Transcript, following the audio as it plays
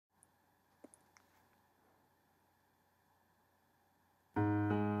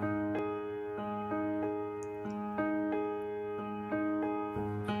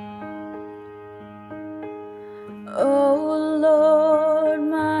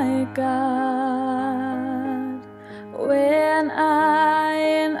God, when I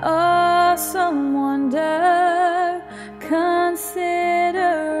in awesome wonder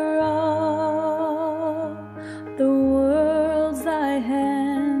consider all the worlds thy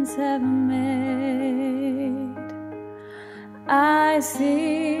hands have made. I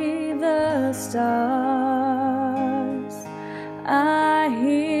see the stars, I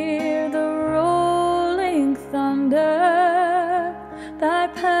hear the rolling thunder, thy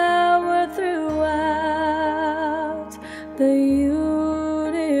power throughout the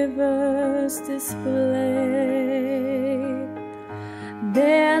universe displayed.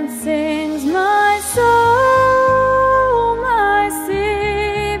 Then sings my soul, my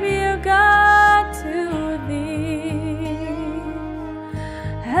Savior God, to thee.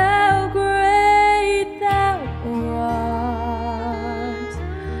 How great thou art,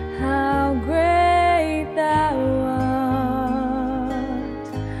 how great thou art.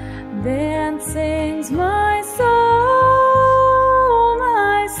 Then sings my soul,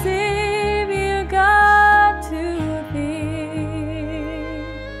 my Savior God, to thee.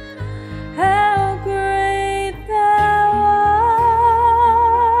 How great thou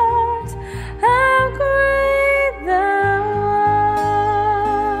art, how great thou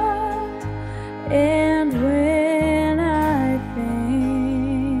art. And when I think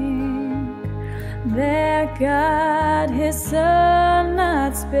that God his Son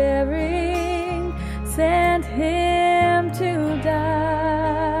not sparing sent him to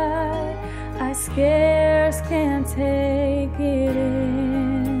die, I scarce can take it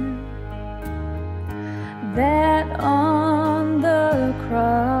in that on the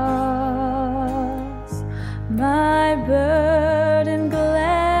cross, my burden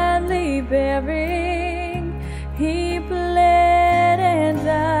gladly bearing, he bled and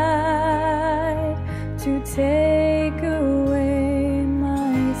died to take away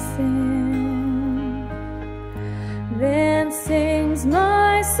my sin. Then sings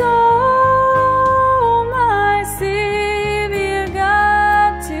my soul, my Savior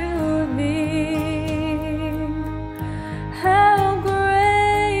God, to thee. How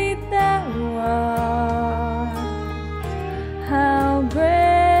great thou art, how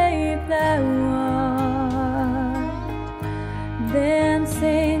great thou art. Then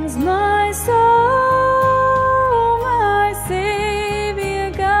sings my soul, my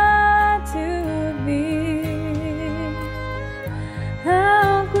Savior God, to thee.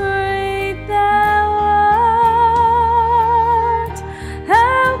 How great thou art,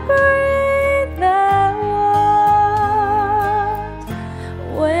 how great thou art.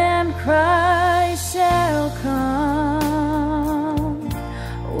 When Christ shall come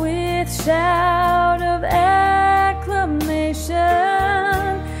with shout of acclamation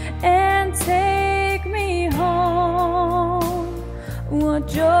and take me home, what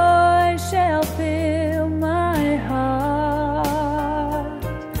joy shall fill my heart.